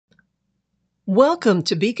Welcome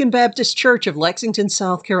to Beacon Baptist Church of Lexington,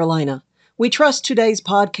 South Carolina. We trust today's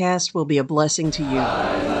podcast will be a blessing to you.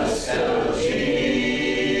 I must tell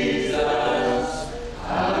Jesus.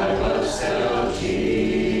 I must tell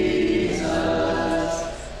Jesus.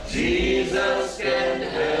 Jesus can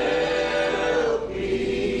help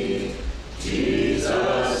me.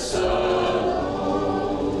 Jesus alone.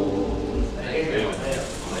 Amen.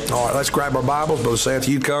 All right, let's grab our Bibles. Brother Seth,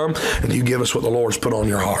 you come and you give us what the Lord's put on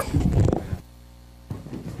your heart.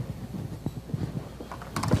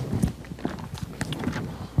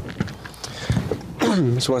 I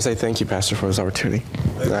just want to say thank you, Pastor, for this opportunity.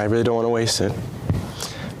 I really don't want to waste it.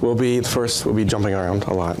 We'll be jumping around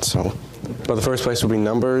a lot, so. But the first place will be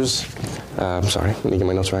Numbers, let me get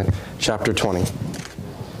my notes right, chapter 20.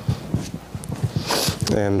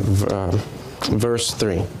 And verse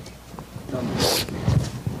 3.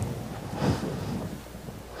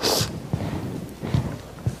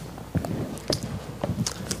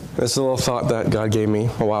 This is a little thought that God gave me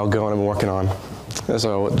a while ago and I've been working on.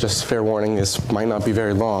 So just fair warning, this might not be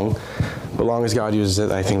very long, but long as God uses it,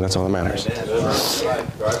 I think that's all that matters.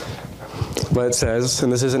 But it says,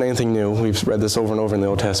 and this isn't anything new, we've read this over and over in the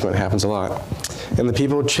Old Testament, it happens a lot. And the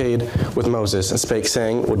people chid with Moses and spake,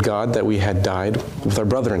 saying, Would God that we had died with our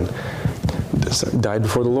brethren, died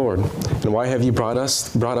before the Lord. And why have you brought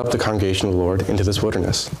up the congregation of the Lord into this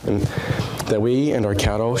wilderness, and that we and our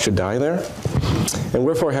cattle should die there? And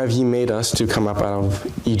wherefore have ye made us to come up out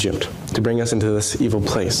of Egypt, to bring us into this evil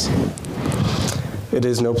place? It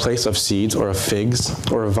is no place of seeds, or of figs,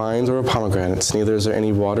 or of vines, or of pomegranates, neither is there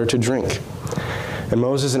any water to drink. And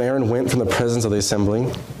Moses and Aaron went from the presence of the assembly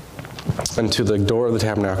unto the door of the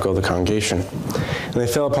tabernacle of the congregation. And they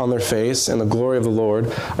fell upon their face, and the glory of the Lord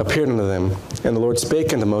appeared unto them. And the Lord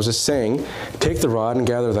spake unto Moses, saying, Take the rod, and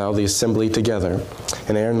gather thou the assembly together,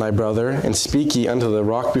 and Aaron thy brother, and speak ye unto the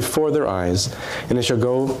rock before their eyes, and it shall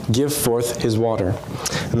go give forth his water.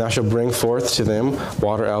 And thou shalt bring forth to them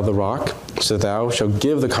water out of the rock, so thou shalt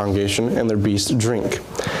give the congregation and their beasts drink.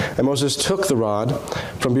 And Moses took the rod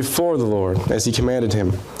from before the Lord, as he commanded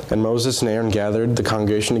him. And Moses and Aaron gathered the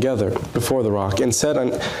congregation together before the rock, and said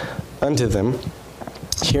unto them,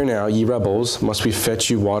 Hear now, ye rebels, must we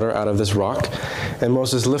fetch you water out of this rock? And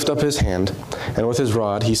Moses lifted up his hand, and with his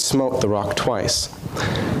rod he smote the rock twice.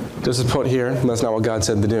 This is put here, that's not what God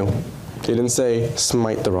said to do. He didn't say,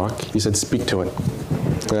 smite the rock. He said, speak to it.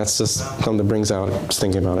 And that's just something that brings out, just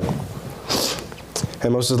thinking about it.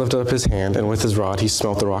 And Moses lifted up his hand, and with his rod he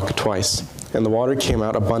smote the rock twice. And the water came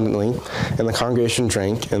out abundantly, and the congregation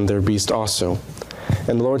drank, and their beast also.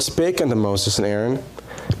 And the Lord spake unto Moses and Aaron,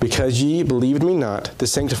 Because ye believed me not to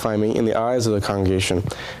sanctify me in the eyes of the congregation,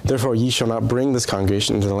 therefore ye shall not bring this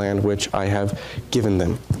congregation into the land which I have given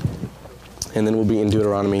them. And then we'll be in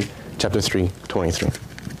Deuteronomy chapter 3:23.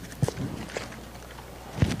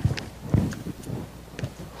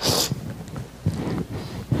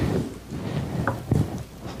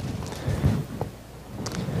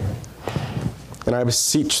 And I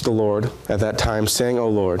beseech the Lord at that time, saying, O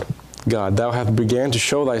Lord, God, thou hast began to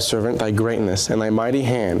show thy servant thy greatness and thy mighty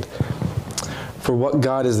hand. For what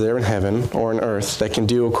God is there in heaven or in earth that can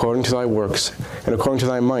do according to thy works and according to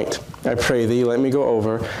thy might? I pray thee, let me go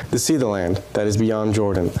over to see the land that is beyond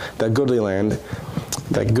Jordan, that goodly land,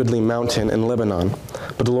 that goodly mountain in Lebanon.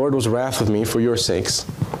 But the Lord was wrath with me for your sakes,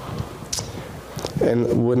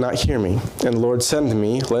 and would not hear me. And the Lord said unto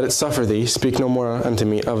me, Let it suffer thee, speak no more unto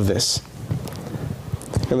me of this.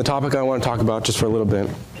 And the topic I want to talk about just for a little bit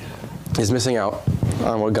is missing out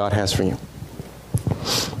on what God has for you.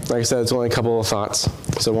 Like I said, it's only a couple of thoughts,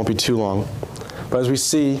 so it won't be too long. But as we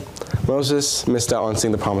see, Moses missed out on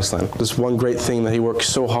seeing the promised land. This one great thing that he worked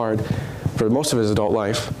so hard for most of his adult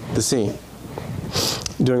life to see.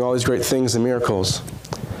 Doing all these great things and miracles.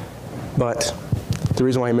 But the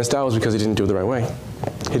reason why he missed out was because he didn't do it the right way.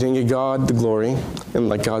 He didn't give God the glory, and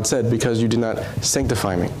like God said, because you did not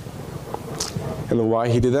sanctify me. And the why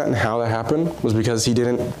he did that and how that happened was because he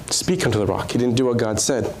didn't speak unto the rock. He didn't do what God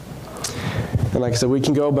said. And like I said, we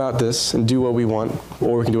can go about this and do what we want,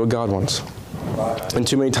 or we can do what God wants. And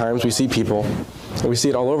too many times we see people, and we see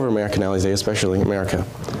it all over America now these days, especially America,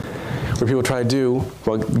 where people try to do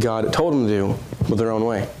what God told them to do with their own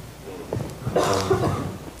way.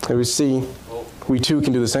 And we see, we too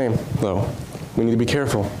can do the same, though. We need to be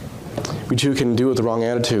careful. We too can do it with the wrong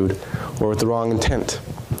attitude, or with the wrong intent.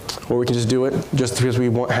 Or we can just do it just because we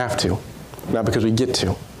have to, not because we get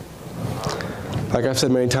to. Like I've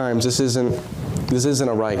said many times, this isn't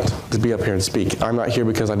a right to be up here and speak. I'm not here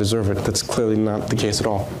because I deserve it. That's clearly not the case at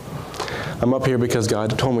all. I'm up here because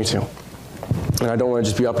God told me to. And I don't want to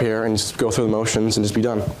just be up here and just go through the motions and just be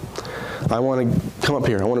done. I want to come up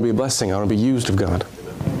here. I want to be a blessing. I want to be used of God.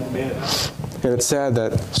 And it's sad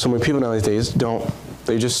that so many people nowadays don't.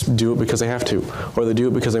 They just do it because they have to, or they do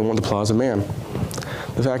it because they want the applause of man.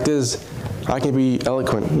 The fact is, I can be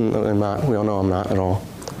eloquent and not. We all know I'm not at all.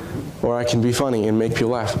 Or I can be funny and make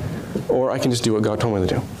people laugh. Or I can just do what God told me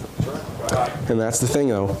to do. And that's the thing,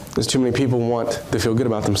 though, is too many people want to feel good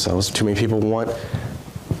about themselves. Too many people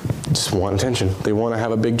just want attention. They want to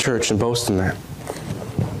have a big church and boast in that.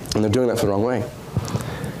 And they're doing that for the wrong way.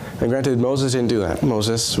 And granted, Moses didn't do that.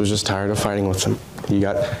 Moses was just tired of fighting with them. He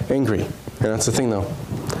got angry. And that's the thing, though.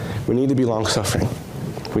 We need to be long-suffering.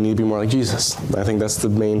 We need to be more like Jesus. I think that's the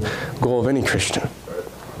main goal of any Christian.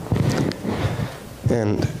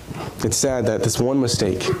 And it's sad that this one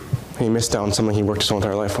mistake, he missed out on something he worked his whole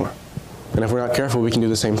entire life for. And if we're not careful, we can do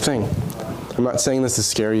the same thing. I'm not saying this to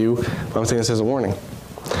scare you, but I'm saying this as a warning.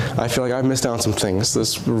 I feel like I've missed out on some things.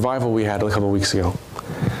 This revival we had a couple of weeks ago.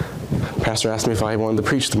 Pastor asked me if I wanted to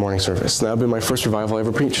preach the morning service. And that would be my first revival I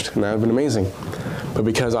ever preached, and that would have been amazing. But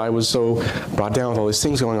because I was so brought down with all these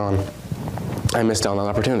things going on, I missed out on that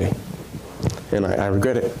opportunity. And I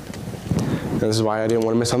regret it. And this is why I didn't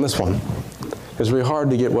want to miss on this one. It was really hard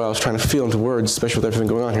to get what I was trying to feel into words, especially with everything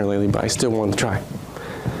going on here lately, but I still wanted to try.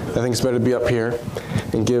 I think it's better to be up here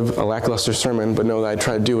and give a lackluster sermon, but know that I'd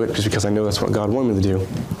try to do it just because I know that's what God wanted me to do,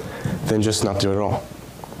 than just not do it at all.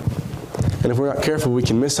 And if we're not careful, we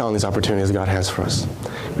can miss out on these opportunities God has for us.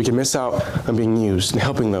 We can miss out on being used and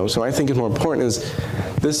helping those. So what I think is more important is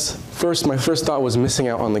my first thought was missing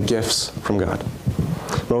out on the gifts from God.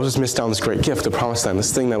 Moses missed out on this great gift, the promised land,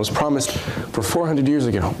 this thing that was promised for 400 years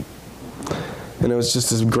ago. And it was just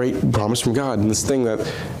this great promise from God, and this thing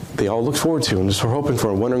that they all looked forward to and just were hoping for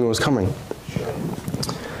and wondering when it was coming.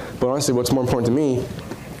 But honestly, what's more important to me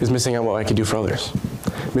is missing out what I could do for others.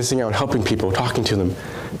 Missing out helping people, talking to them.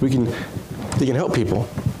 You can help people,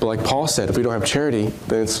 but like Paul said, if we don't have charity,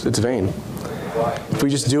 then it's vain. If we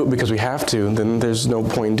just do it because we have to, then there's no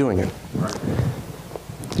point in doing it.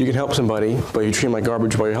 You can help somebody, but you treat them like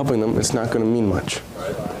garbage while you're helping them, it's not going to mean much.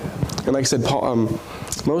 And like I said,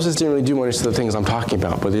 Moses didn't really do much of the things I'm talking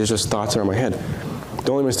about, but there's just thoughts around my head.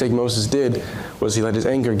 The only mistake Moses did was he let his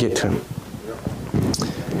anger get to him.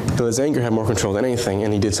 He let his anger have more control than anything,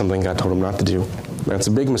 and he did something God told him not to do. That's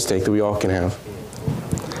a big mistake that we all can have.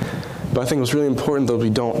 But I think what's really important, though, we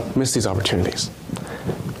don't miss these opportunities.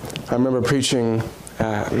 I remember preaching,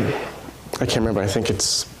 I can't remember, I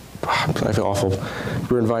feel awful. We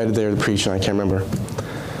were invited there to preach, and I can't remember.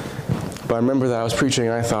 But I remember that I was preaching,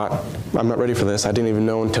 and I thought, I'm not ready for this. I didn't even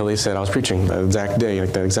know until they said I was preaching, that exact day,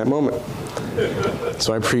 like that exact moment.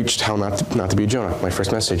 So I preached how not to be Jonah, my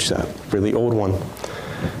first message, that really old one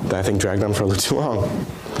that I think dragged on for a little too long.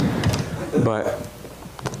 But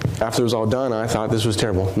after it was all done, I thought this was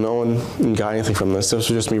terrible. No one got anything from this. This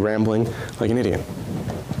was just me rambling like an idiot.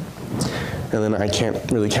 And then I can't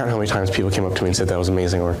really count how many times people came up to me and said that was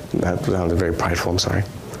amazing, or that sounded very prideful, I'm sorry.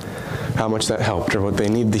 How much that helped, or what they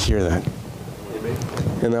needed to hear that.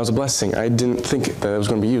 And that was a blessing. I didn't think that it was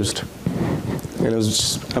going to be used. And it was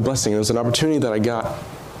just a blessing. It was an opportunity that I got,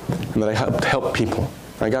 and that I helped people.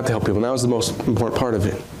 I got to help people, and that was the most important part of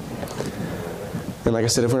it. And like I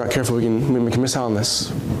said, if we're not careful, we can miss out on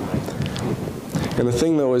this. And the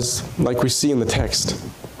thing, though, is, like we see in the text,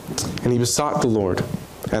 and he besought the Lord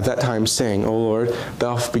at that time, saying, O Lord,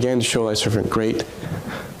 thou began to show thy servant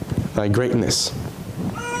thy greatness.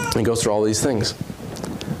 And he goes through all these things.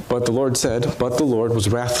 But the Lord said, But the Lord was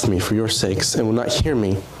wrath with me for your sakes, and will not hear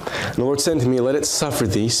me. And the Lord said unto me, Let it suffer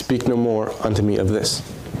thee, speak no more unto me of this.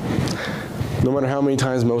 No matter how many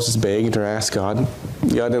times Moses begged or asked God,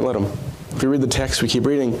 God didn't let him. If you read the text, we keep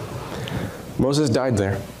reading, Moses died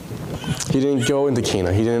there. He didn't go into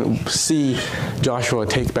Canaan. He didn't see Joshua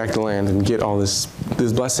take back the land and get all these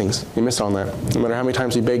blessings. He missed on that. No matter how many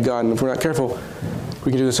times he begged God, and if we're not careful,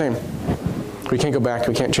 we can do the same. We can't go back.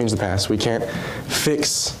 We can't change the past. We can't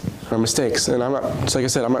fix our mistakes. And I'm not, just like I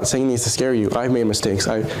said, I'm not saying these to scare you. I've made mistakes.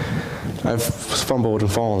 I've fumbled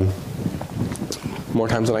and fallen more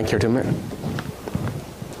times than I care to admit.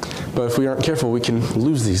 But if we aren't careful, we can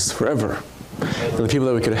lose these forever. And the people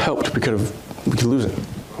that we could have helped, we could lose it.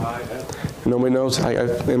 And nobody knows.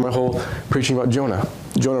 In my whole preaching about Jonah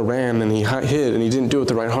ran and he hid and he didn't do it with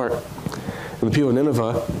the right heart. And the people of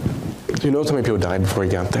Nineveh, who knows how many people died before he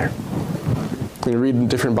got there? When you read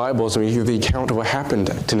different Bibles and you hear the account of what happened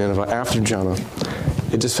to Nineveh after Jonah,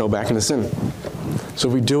 it just fell back into sin. So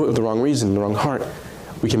if we do it with the wrong reason, the wrong heart,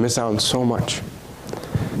 we can miss out on so much.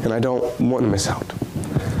 And I don't want to miss out.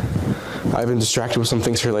 I've been distracted with some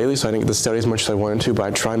things here lately, so I didn't get to study as much as I wanted to, but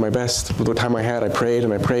I tried my best. With the time I had, I prayed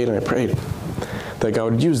and I prayed and I prayed that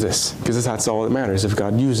God would use this, because that's all that matters, if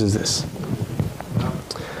God uses this.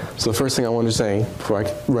 So the first thing I want to say, before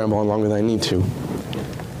I ramble on longer than I need to,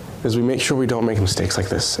 is we make sure we don't make mistakes like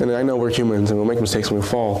this. And I know we're humans and we'll make mistakes when we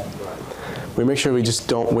fall. We make sure we just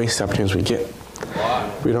don't waste the opportunities we get.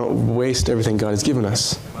 We don't waste everything God has given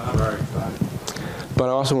us. But I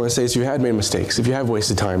also want to say, if you had made mistakes, if you have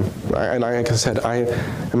wasted time, and like I said, I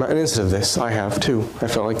am not innocent of this. I have too. I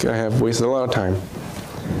felt like I have wasted a lot of time.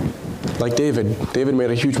 Like David. David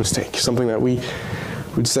made a huge mistake, something that we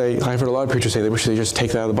would say, I've heard a lot of preachers say they wish they just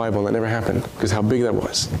take that out of the Bible, and that never happened, because how big that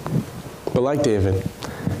was. But like David,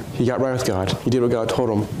 he got right with God. He did what God told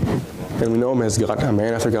him. And we know him as God, a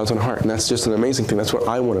man after God's own heart. And that's just an amazing thing. That's what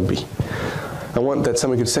I want to be. I want that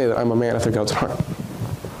somebody could say that I'm a man after God's heart.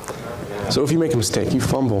 So if you make a mistake, you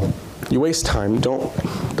fumble, you waste time, don't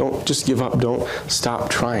just give up. Don't stop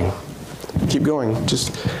trying. Keep going.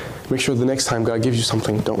 Just make sure the next time God gives you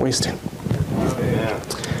something, don't waste it.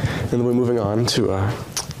 And then we're moving on to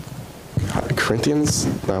Corinthians.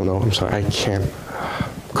 No, I'm sorry. I can't.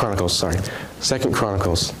 Chronicles, sorry. 2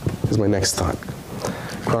 Chronicles is my next thought.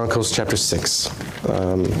 Chronicles chapter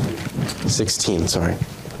 16, sorry.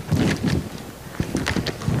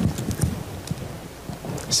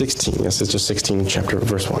 16, yes, it's just 16, chapter,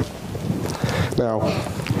 verse 1. Now,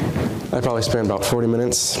 I probably spent about 40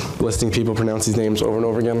 minutes listening to people pronounce these names over and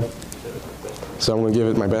over again. So I'm going to give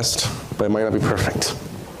it my best, but it might not be perfect.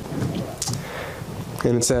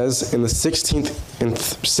 And it says, in the 6th and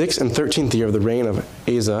 13th year of the reign of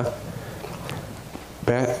Asa,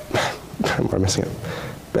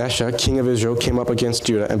 Baasha, king of Israel, came up against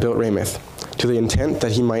Judah and built Ramoth, to the intent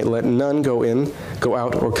that he might let none go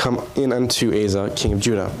out, or come in unto Asa, king of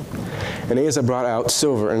Judah. And Asa brought out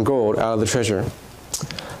silver and gold out of the treasure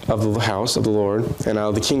of the house of the Lord, and out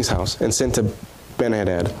of the king's house, and sent to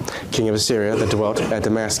Benhadad, king of Assyria, that dwelt at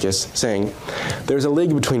Damascus, saying, There is a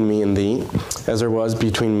league between me and thee, as there was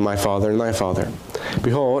between my father and thy father.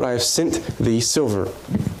 Behold, I have sent thee silver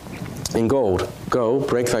and gold. Go,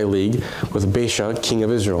 break thy league with Baasha, king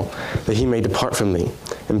of Israel, that he may depart from thee.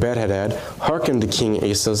 And Benhadad hearkened to King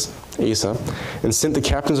Asa, and sent the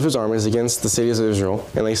captains of his armies against the cities of Israel,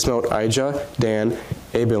 and they smote Ijah, Dan,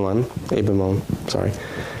 Abelon, and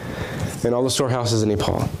all the storehouses in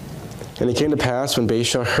Nepal. And it came to pass, when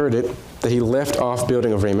Baasha heard it, that he left off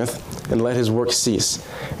building of Ramoth, and let his work cease.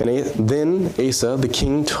 And then Asa the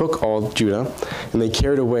king took all Judah, and they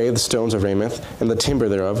carried away the stones of Ramoth, and the timber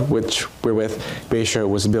thereof, wherewith Baasha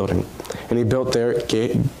was building. And he built there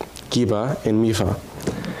Geba and Mepha.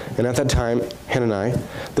 And at that time Hanani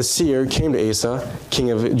the seer came to Asa,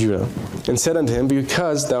 king of Judah, and said unto him,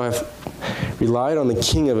 Because thou hast relied on the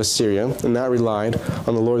king of Assyria, and not relied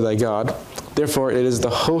on the Lord thy God, therefore is the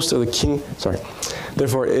host of the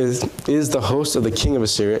king of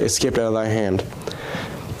Assyria escaped out of thy hand.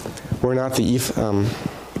 Were not the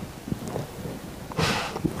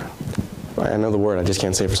I know the word, I just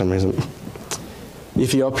can't say it for some reason.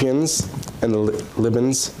 Ethiopians and the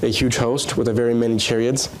Libyans, a huge host, with a very many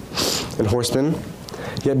chariots and horsemen.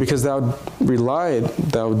 Yet because thou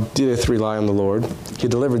didst rely on the Lord, he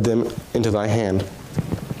delivered them into thy hand.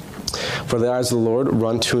 For the eyes of the Lord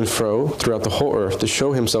run to and fro throughout the whole earth, to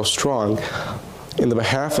show himself strong in the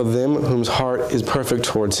behalf of them whose heart is perfect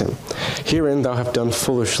towards him. Herein thou hast done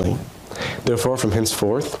foolishly. Therefore from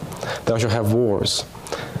henceforth thou shalt have wars.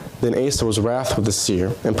 Then Asa was wrath with the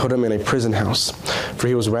seer, and put him in a prison house, for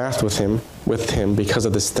he was wrath with him because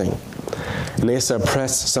of this thing. And Asa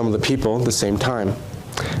oppressed some of the people at the same time.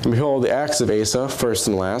 And behold, the acts of Asa, first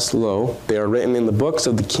and last, lo, they are written in the books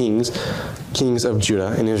of the kings of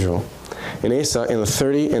Judah and Israel. And Asa, in the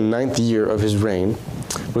 39th year of his reign,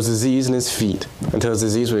 was diseased in his feet, until his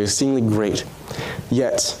disease was exceedingly great.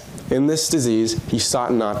 Yet in this disease he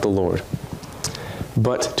sought not the Lord,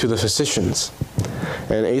 but to the physicians.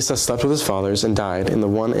 And Asa slept with his fathers, and died in the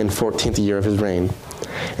 14th year of his reign.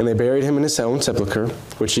 And they buried him in his own sepulchre,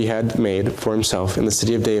 which he had made for himself in the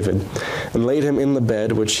city of David, and laid him in the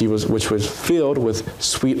bed which was filled with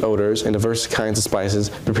sweet odors and divers kinds of spices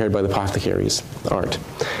prepared by the apothecaries' art.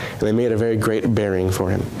 And they made a very great burning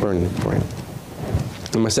for him.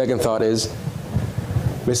 And my second thought is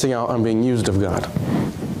missing out on being used of God.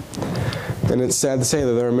 And it's sad to say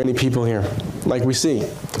that there are many people here, like we see.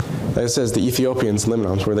 Like it says, the Ethiopians,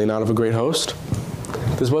 Libanons, were they not of a great host?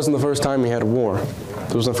 This wasn't the first time he had a war.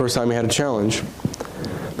 This wasn't the first time he had a challenge.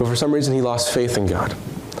 But for some reason he lost faith in God.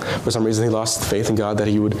 For some reason he lost faith in God that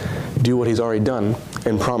he would do what he's already done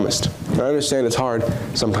and promised. And I understand it's hard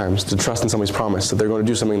sometimes to trust in somebody's promise that they're going to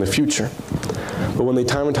do something in the future. But when they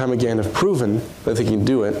time and time again have proven that they can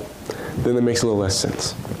do it, then it makes a little less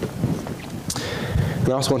sense. And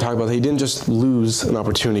I also want to talk about that he didn't just lose an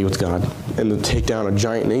opportunity with God and to take down a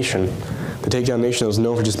giant nation to take down a nation that was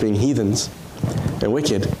known for just being heathens and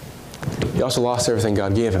wicked, he also lost everything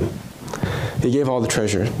God gave him. He gave all the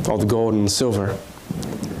treasure, all the gold and the silver.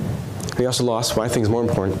 He also lost what I think is more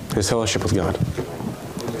important, his fellowship with God.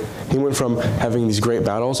 He went from having these great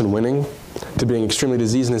battles and winning to being extremely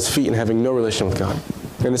diseased in his feet and having no relation with God.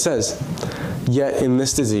 And it says, yet in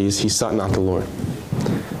this disease he sought not the Lord.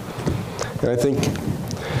 And I think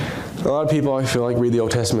a lot of people, I feel like, read the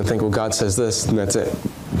Old Testament and think, well, God says this, and that's it.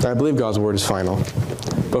 And I believe God's word is final.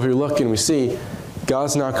 But if we look and we see,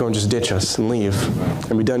 God's not going to just ditch us and leave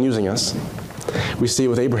and be done using us. We see it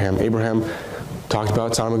with Abraham. Abraham talked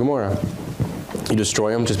about Sodom and Gomorrah. He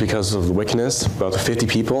destroyed them just because of the wickedness, about the 50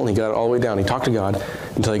 people, and he got it all the way down. He talked to God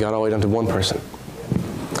until he got all the way down to one person.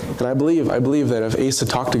 And I believe that if Asa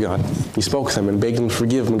talked to God, he spoke with him and begged him to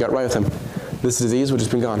forgive him and got right with him, this disease would have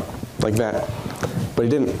just been gone, like that. But he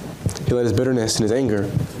didn't. He let his bitterness and his anger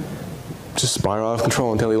just spiral out of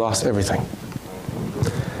control until he lost everything.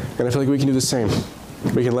 And I feel like we can do the same.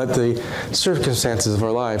 We can let the circumstances of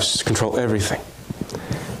our lives just control everything.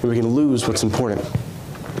 And we can lose what's important.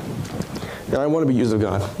 And I want to be used of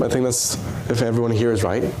God. I think that's, if everyone here is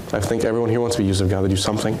right, I think everyone here wants to be used of God, to do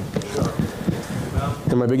something.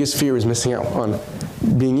 And my biggest fear is missing out on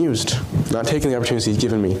being used, not taking the opportunities He's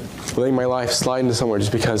given me, letting my life slide into somewhere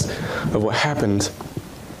just because of what happened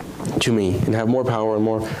to me and have more power and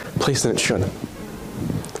more place than it should.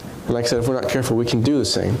 And like I said, if we're not careful, we can do the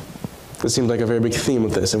same. This seems like a very big theme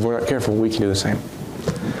with this. If we're not careful, we can do the same.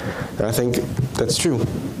 And I think that's true.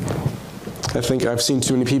 I think I've seen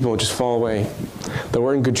too many people just fall away that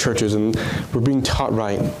were in good churches and were being taught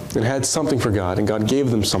right and had something for God, and God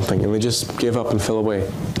gave them something, and they just gave up and fell away.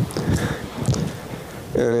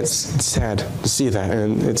 And it's sad to see that,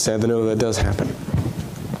 and it's sad to know that does happen.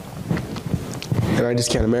 And I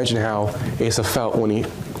just can't imagine how Asa felt when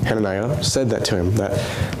Hananiah said that to him,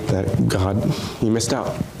 that God, he missed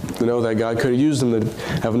out. To know that God could have used him to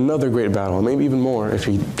have another great battle, and maybe even more if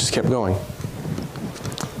he just kept going.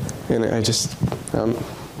 And I just,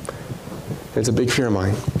 it's a big fear of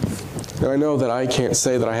mine. And I know that I can't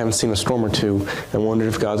say that I haven't seen a storm or two and wondered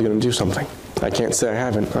if God's going to do something. I can't say I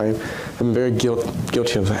haven't. I'm very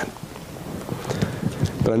guilty of that.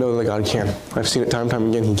 But I know that God can. I've seen it time and time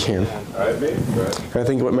again, He can. And I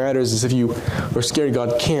think what matters is if you are scared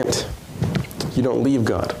God can't, you don't leave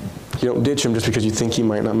God. You don't ditch Him just because you think He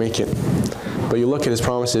might not make it. But you look at His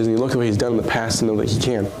promises and you look at what He's done in the past and know that He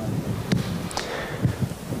can.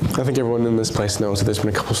 I think everyone in this place knows that there's been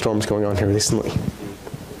a couple storms going on here recently.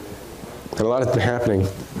 And a lot has been happening,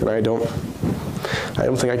 and I don't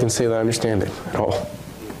think I can say that I understand it at all.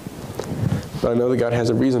 But I know that God has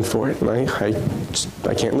a reason for it, and I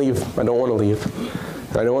can't leave. I don't want to leave.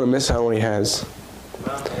 And I don't want to miss out on what He has.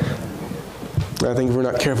 And I think if we're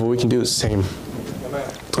not careful, we can do the same.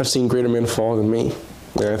 I've seen greater men fall than me,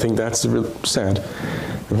 and I think that's really sad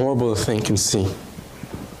and horrible to think and see.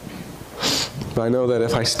 But I know that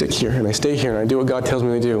if I stick here and I stay here and I do what God tells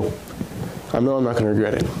me to do, I know I'm not going to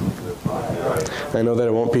regret it. And I know that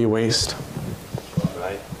it won't be a waste.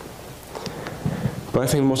 But I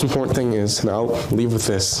think the most important thing is, and I'll leave with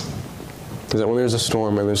this, is that when there's a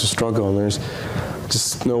storm and there's a struggle and there's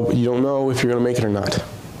just you don't know if you're going to make it or not,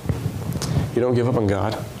 you don't give up on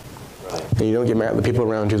God. And you don't get mad at the people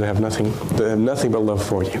around you that have nothing but love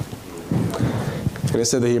for you. And it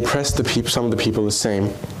said that He oppressed some of the people the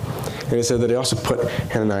same. And it said that He also put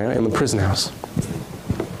Hananiah in the prison house.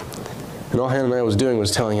 And all Hananiah was doing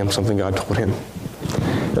was telling him something God told him.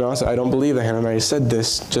 And also, I don't believe that Hananiah said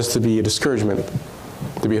this just to be a discouragement,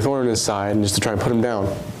 to be a thorn in his side, and just to try and put him down.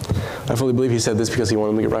 I fully believe he said this because he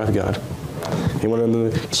wanted him to get right with God. He wanted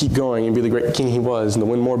him to keep going and be the great king he was and to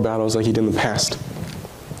win more battles like he did in the past.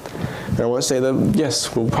 And I want to say that,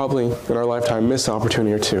 yes, we'll probably, in our lifetime, miss an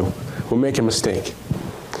opportunity or two. We'll make a mistake.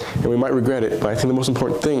 And we might regret it, but I think the most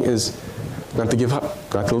important thing is not to give up,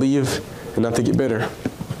 not to leave, and not to get bitter.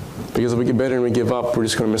 Because if we get bitter and we give up, we're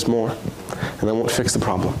just going to miss more. And that won't fix the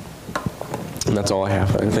problem. And that's all I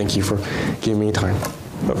have. And thank you for giving me time.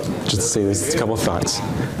 Just to say this, a couple of thoughts.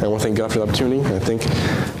 I want to thank God for the opportunity. And I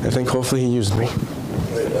think hopefully He used me.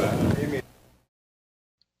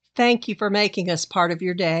 Thank you for making us part of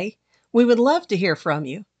your day. We would love to hear from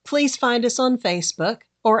you. Please find us on Facebook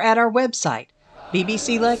or at our website,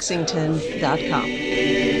 bbclexington.com.